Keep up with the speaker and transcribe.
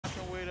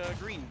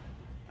green.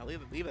 I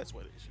believe that's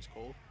what it is. She's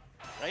cold,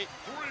 right?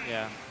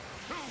 Yeah.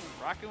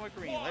 Rocking with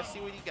green. Let's see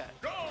what you got.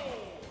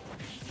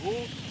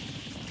 Ooh.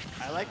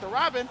 I like the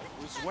Robin.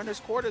 Who's winners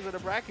quarters of the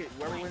bracket.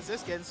 Whoever wins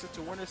this gets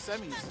into winners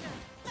semis.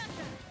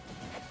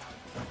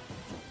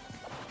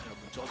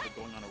 Joe's been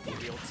going on a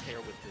real tear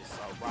with this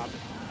Robin.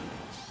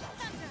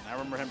 And I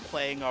remember him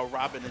playing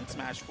Robin in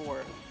Smash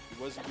 4.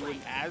 He wasn't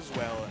doing as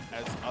well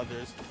as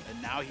others,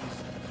 and now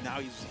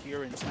he's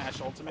here in Smash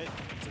Ultimate.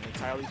 It's an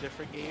entirely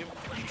different game.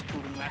 He's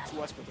proving that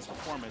to us with his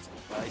performance.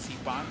 But I see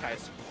Bankai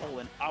is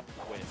pulling up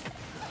with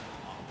a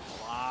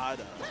lot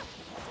of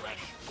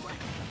fresh.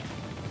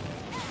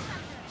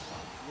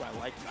 Ooh, I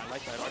like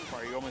that art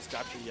part. He almost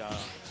got the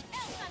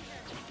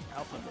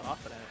alpha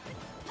off of that.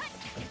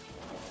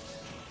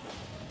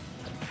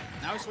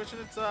 Now he's switching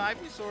it to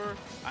Ivysaur.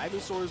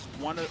 Ivysaur is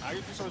one of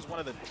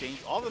the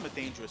dangerous. All of them are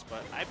dangerous,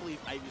 but I believe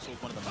Ivysaur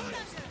is one of the most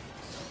dangerous.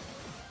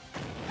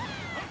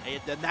 And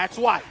then that's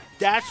why.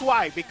 That's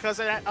why, because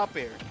of that up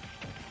air.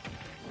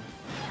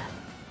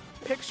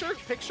 Picture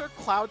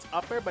Cloud's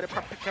up air, but it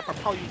can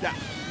propel you down.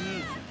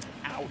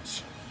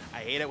 Ouch.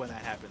 I hate it when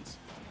that happens.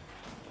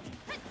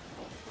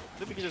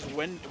 Then we can just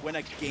win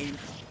a game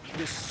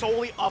just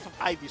solely off of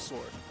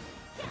Ivysaur.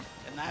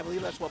 And I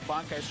believe that's what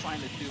Bankai is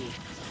trying to do.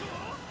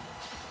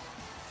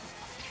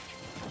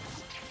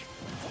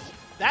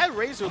 That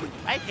Razor Leaf,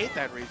 I hate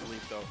that Razor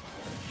Leaf though.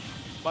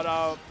 But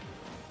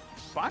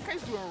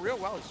Bankai's doing real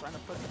well. He's trying to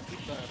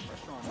keep the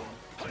pressure on him.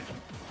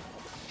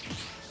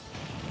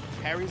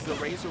 Parries the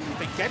Razor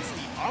Leaf and gets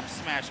the up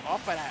smash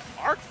off of that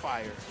Arc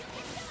Fire.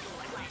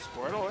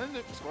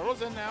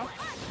 Squirtle's in now.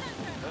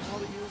 Doesn't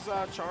really use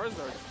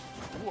Charizard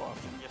too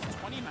often. He gets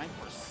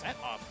 29%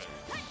 off it.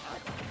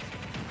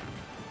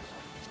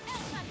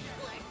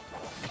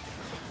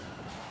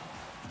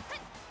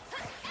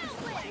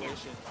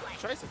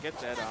 Tries to get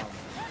that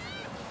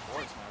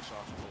forward smash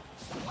off of it.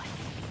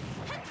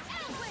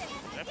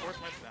 That forward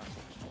smash down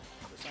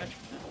smash.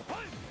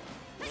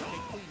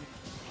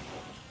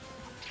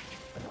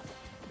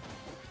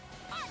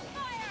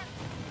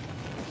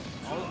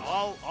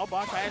 All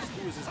Bankai has to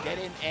do is just get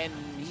in, and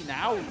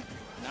now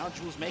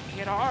Drew's making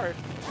it hard.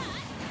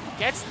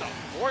 Gets the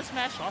forward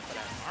smash off of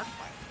that Arc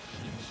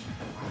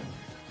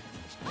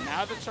Fire.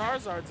 Now the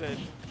Charizard's in.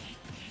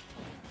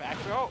 Back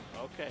throw.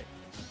 Okay.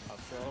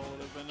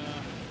 Would have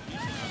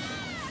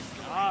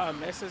been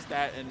misses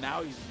that, and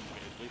now he's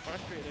really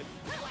frustrated.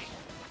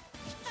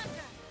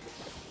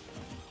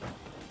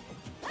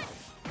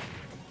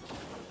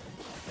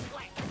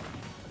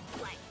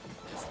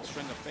 It's the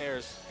string of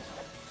fairs.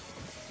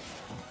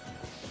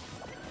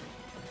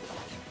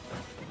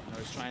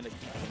 He's trying to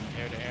keep him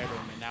air to air to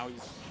him, and now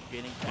he's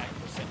getting back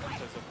percent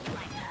because of the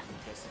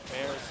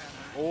fairs.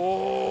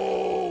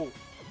 Oh!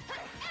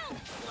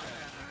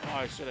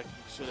 I should have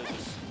just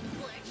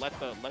let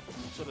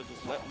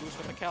loose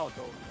with the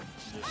Calico.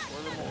 Just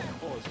swerve him over.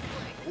 Pause.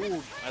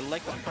 Ooh, I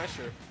like the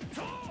pressure.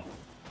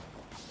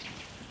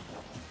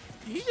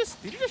 Did he just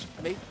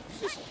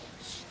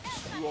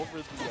screw over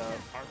the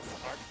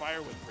arc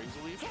fire with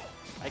Razor Leaf?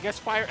 I guess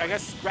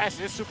grass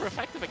is super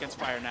effective against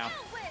fire now.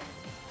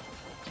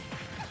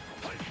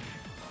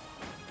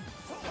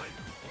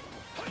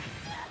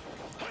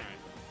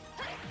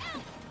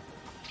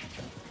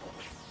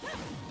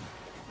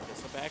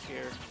 Gets the back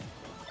air.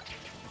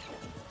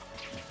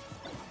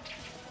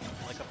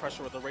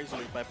 Pressure with the Razor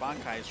Leaf by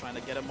Bankai. Is trying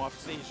to get him off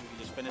stage. You can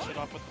just finish it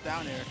off with the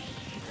down air.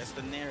 That's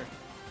the nair.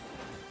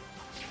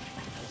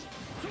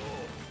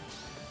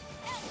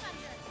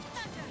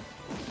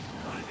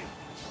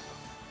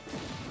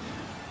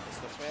 It's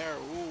the fair.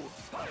 Ooh.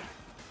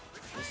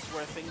 This is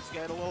where things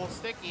get a little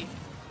sticky.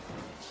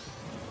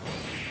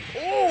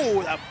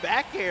 Ooh, the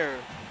back air.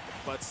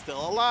 But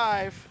still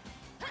alive.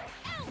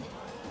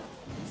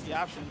 It's the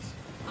options.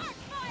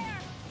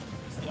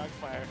 It's the Arc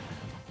Fire.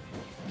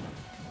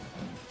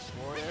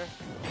 There.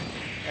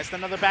 That's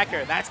another back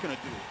air. That's going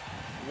to do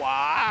it.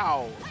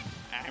 Wow.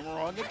 I'm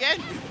wrong again.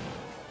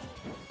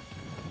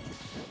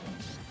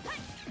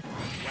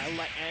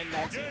 Well, and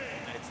that's it.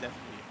 That's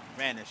definitely it.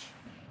 Vanish.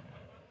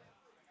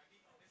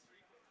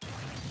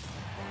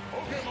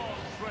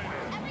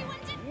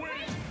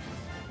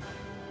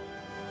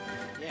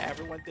 Yeah,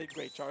 everyone did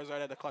great. Charizard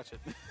had to clutch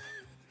it.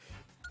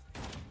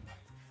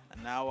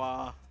 And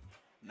now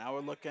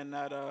we're looking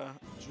at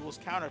Jules'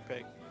 counter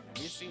pick.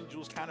 We've seen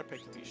Jules' counter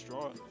pick to be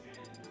strong.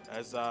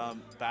 As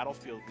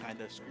Battlefield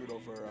kind of screwed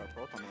over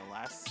Proton in the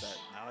last set.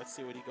 Now let's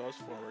see what he goes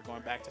for. We're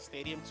going back to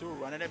Stadium 2,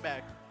 running it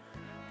back.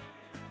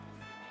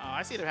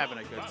 I see they're having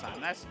a good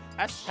time. That's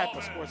the type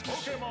of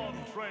sportsmanship.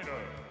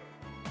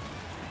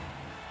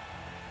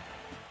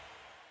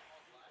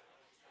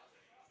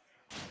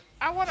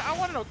 I want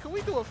to know. Can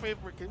we do a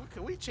favor?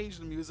 Can we change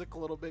the music a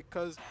little bit?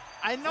 Cause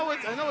I know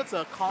it's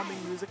a calming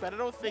music, but I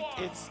don't think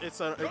it's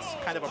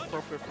kind of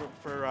appropriate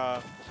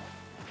for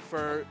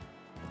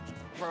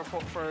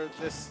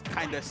this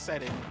kind of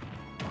setting.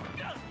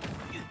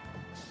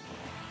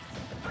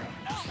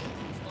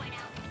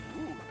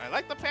 Ooh, I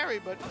like the parry,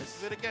 but this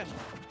is it again.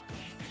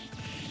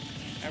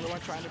 Everyone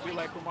trying to be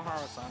like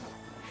Umahara-san.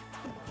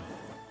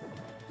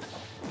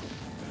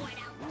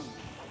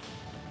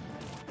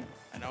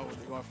 now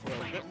they're going for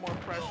a bit more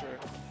pressure.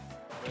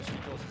 Especially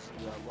because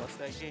he lost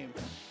that game.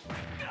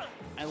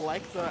 I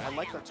like the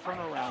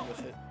turnaround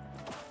with it.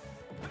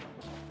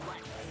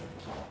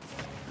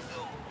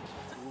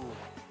 Ooh,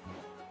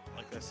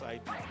 like that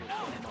side beat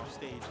off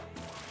stage.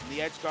 And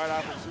the edge guard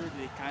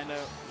opportunity kind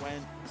of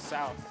went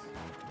south.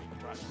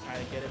 Trying to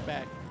kind of get it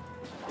back.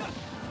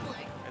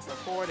 That's the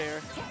forward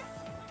air.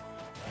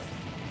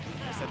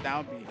 That's the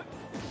down B.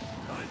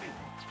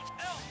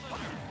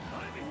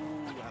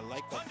 Ooh, I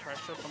like the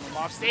pressure from him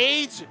off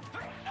stage.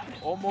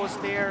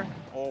 Almost there.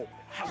 Oh,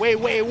 wait,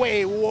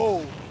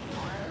 whoa.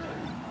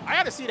 I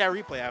got to see that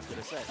replay after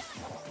the set.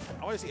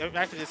 I want to see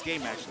after this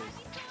game, actually.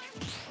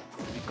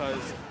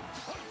 Because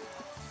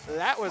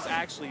that was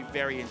actually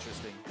very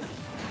interesting.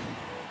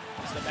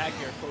 It's the back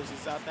here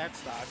closes out that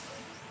stock.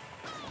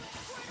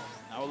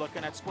 Now we're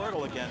looking at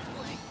Squirtle again.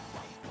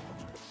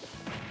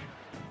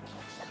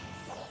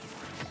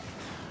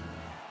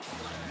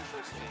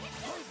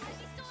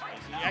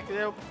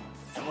 Interesting.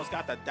 Almost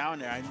got that down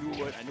there. I knew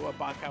what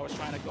Bankai was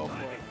trying to go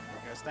for.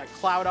 There's that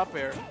cloud up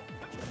air.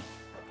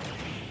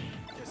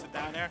 Just it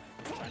down there,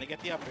 trying to get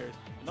the up airs.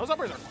 And those up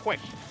airs are quick.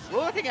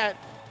 We're looking at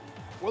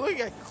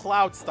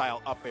cloud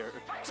style up air,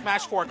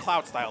 Smash 4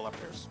 cloud style up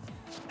airs.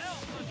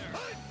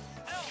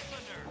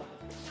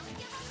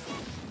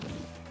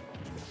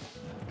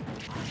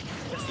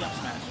 Gets the up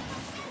smash.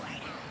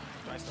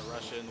 Tries to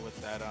rush in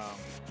with that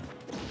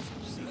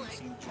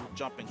seeing Drew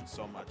jumping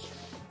so much.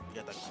 You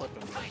got that clip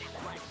in there.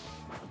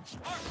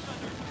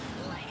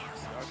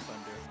 Arc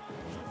Thunder.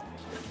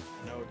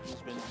 You know, he's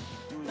been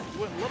doing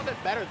a little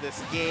bit better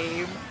this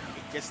game.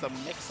 He gets the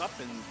mix up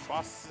and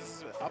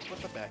crosses up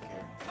with the back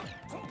here.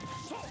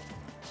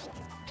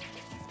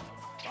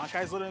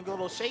 Bankai's looking a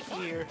little shaky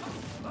here.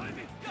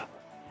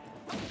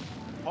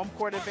 Home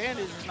court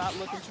advantage is not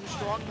looking too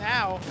strong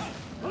now.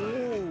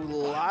 Ooh,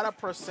 a lot of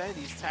percent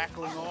he's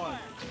tackling on.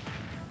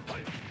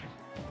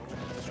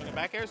 Swinging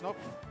back airs? Nope.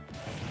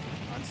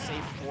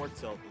 Unsafe forward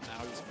tilt.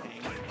 Now he's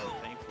paying for it a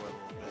little bit.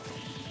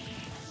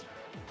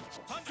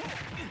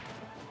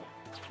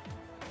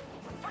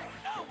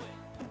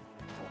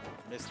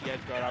 Missed the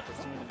edge guard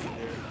opportunity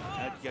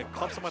there. You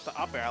clubs him with the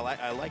up air.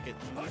 I like it.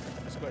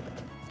 That's good.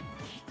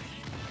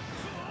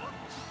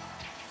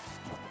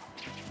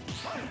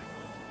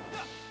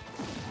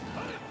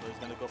 He's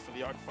gonna go for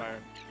the arc fire.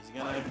 Is he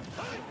gonna?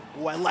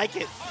 Oh, I like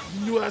it.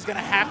 Knew that was gonna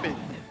happen.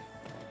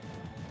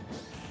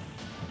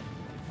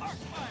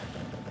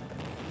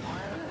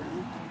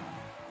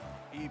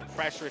 He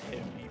pressured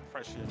him. He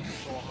pressured him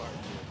so hard.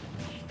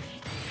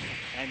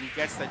 And he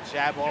gets the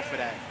jab off of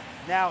that.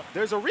 Now,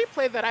 there's a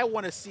replay that I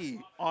want to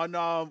see on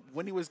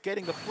when he was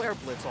getting the flare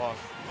blitz off.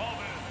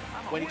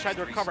 When he tried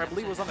to recover, I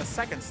believe it was on the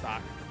second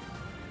stock.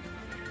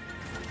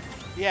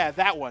 Yeah,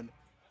 that one.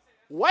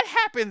 What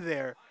happened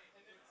there?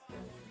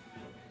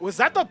 Was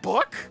that the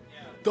book?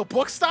 The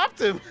book stopped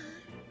him.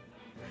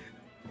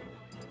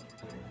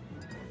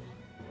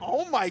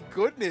 Oh my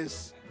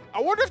goodness. I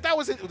wonder if that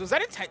was it. Was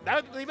that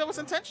I believe that was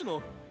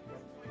intentional.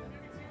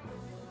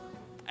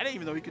 I didn't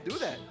even know he could do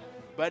that.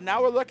 But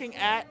now we're looking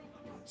at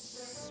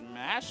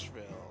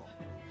Smashville.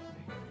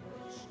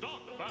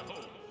 Start the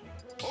battle.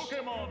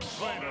 Pokemon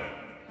Trainer.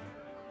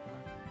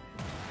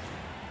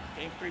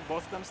 Game 3,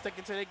 both of them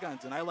sticking to their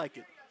guns, and I like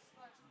it.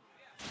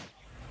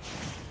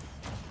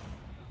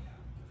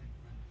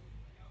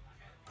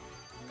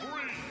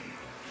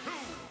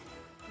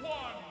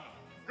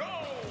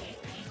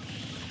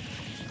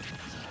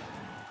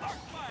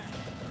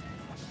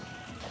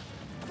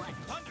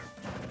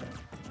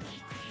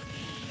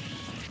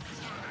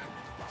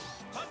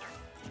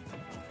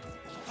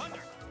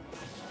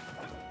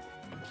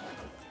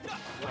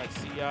 I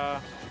see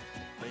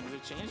things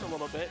have changed a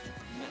little bit.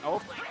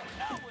 Oh,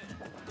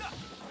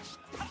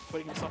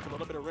 putting himself a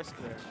little bit of risk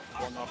there,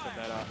 going off of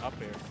that up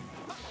air.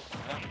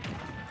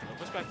 No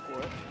respect for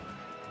it.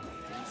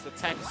 It's the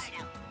text.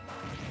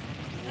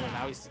 Ooh,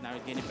 now he's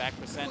gaining back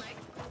percent.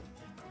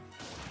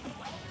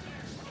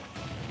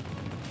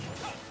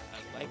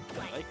 I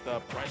like the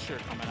pressure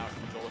coming out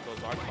from Joel with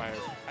those arc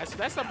fires.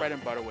 That's the bread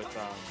and butter with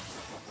down.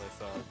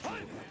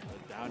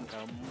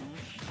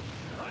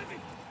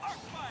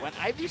 When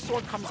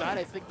Ivysaur comes out,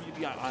 I think we need to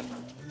be on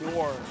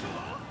more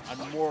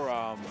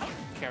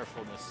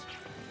carefulness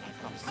when it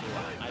comes to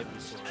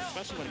Ivysaur,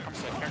 especially when it comes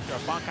to a character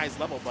of Bankai's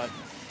level. But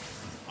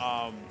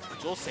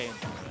Joel's saying,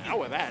 "Out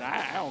with that!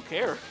 I don't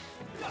care."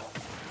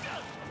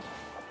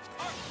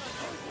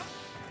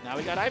 Now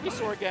we got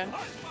Ivysaur again.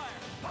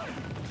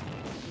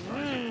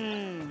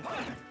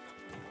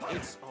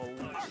 It's a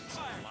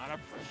lot of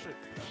pressure.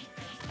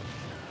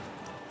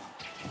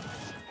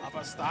 Up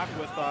a stock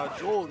with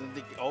Joel, and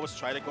they always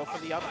try to go for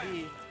the up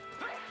B.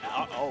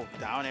 Oh,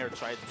 down air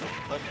tried to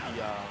clip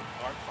the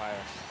arc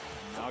fire.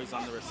 Now he's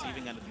on the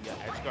receiving end of the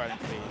edge guarding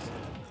phase.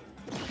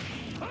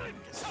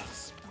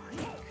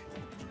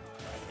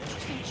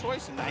 Interesting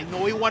choice, and I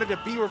know he wanted to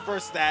B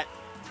reverse that.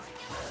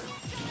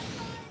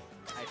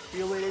 I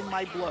feel it in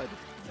my blood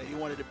that he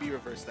wanted to B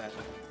reverse that.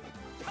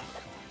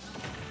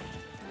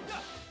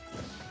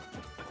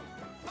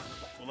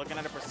 We're looking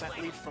at a percent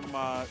lead from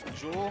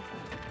Jewel.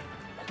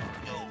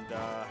 And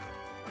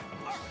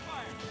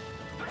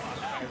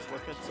Bankai's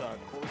looking to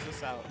close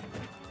this out.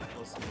 He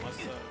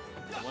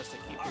wants to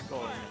keep it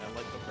going, and I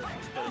like the pressure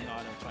he's putting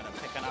on him, trying to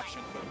pick an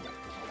option quick.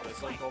 Because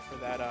he'll go for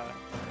that mount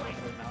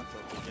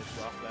throw to get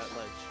you off that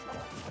ledge.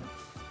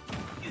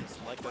 It's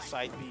like the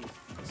side B.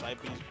 The side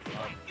B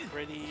is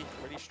pretty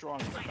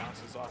strong. It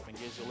bounces off and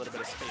gives you a little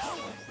bit of space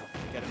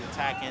to get an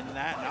attack in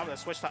that. Now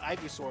let's switch to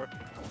Ivysaur.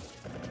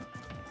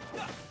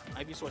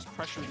 Ivysaur's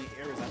pressure in the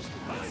air is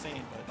absolutely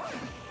insane, but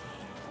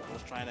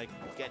just trying to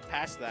get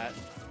past that.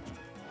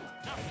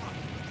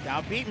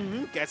 Down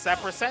beaten, gets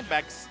that percent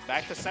back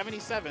to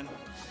 77.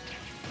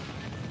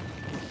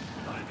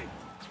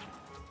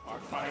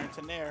 Arc fire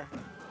into Nair.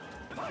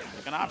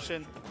 Take an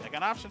option,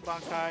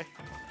 Bankai.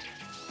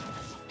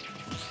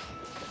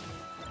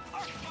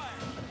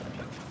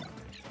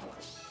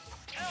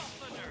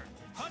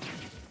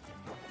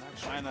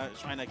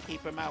 Trying to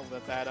keep him out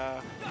with that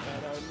L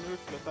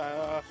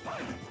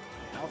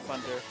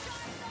Thunder.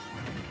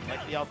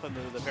 Like the L Thunder,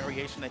 the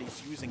variation that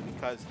he's using,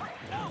 because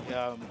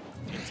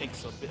it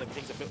takes a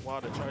bit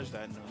while to charge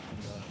that, and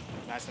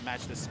has to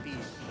match the speed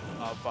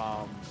of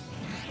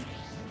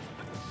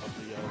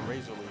the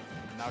Razor Leaf.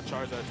 And now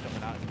Charizard's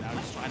coming out, and now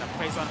he's trying to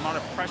place on amount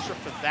of pressure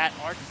for that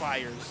Arc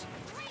Fires.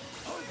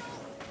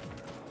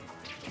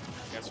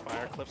 I guess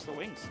Fire clips the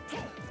wings.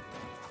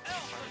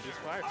 Just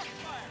fire.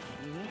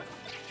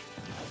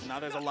 Now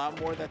there's a lot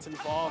more that's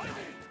involved.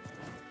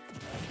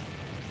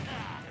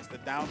 It's the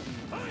down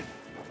beat.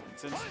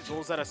 Since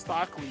Jules at a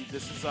stock lead,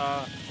 this is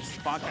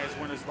Bankai's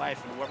winner's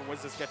life, and whoever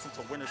wins this gets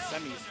into winner's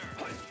semis.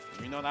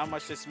 You know how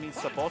much this means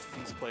to both of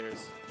these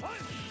players,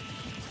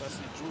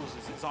 especially Jules.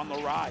 He's on the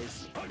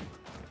rise.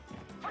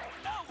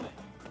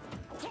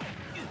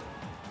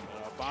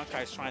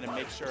 Bankai's trying to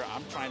make sure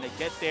I'm trying to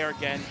get there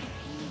again.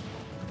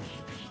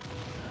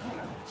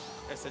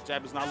 Guess the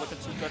jab is not looking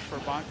too good for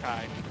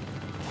Bankai.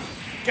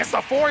 Gets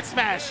the forward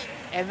smash,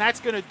 and that's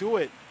gonna do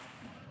it.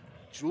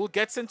 Jewel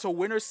gets into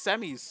winner's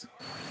semis.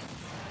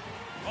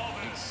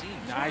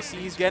 I see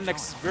he's getting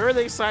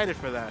really excited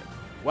for that.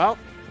 Well,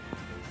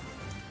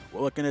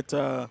 we're looking at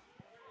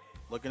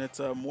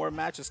more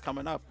matches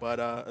coming up, but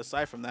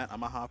aside from that,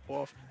 I'm gonna hop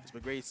off. It's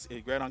been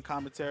great on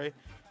commentary.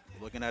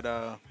 Looking at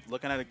a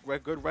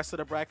good rest of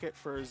the bracket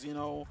for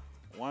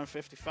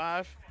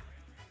Xeno155.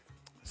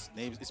 His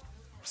name is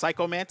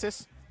Psycho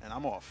Mantis, and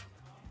I'm off.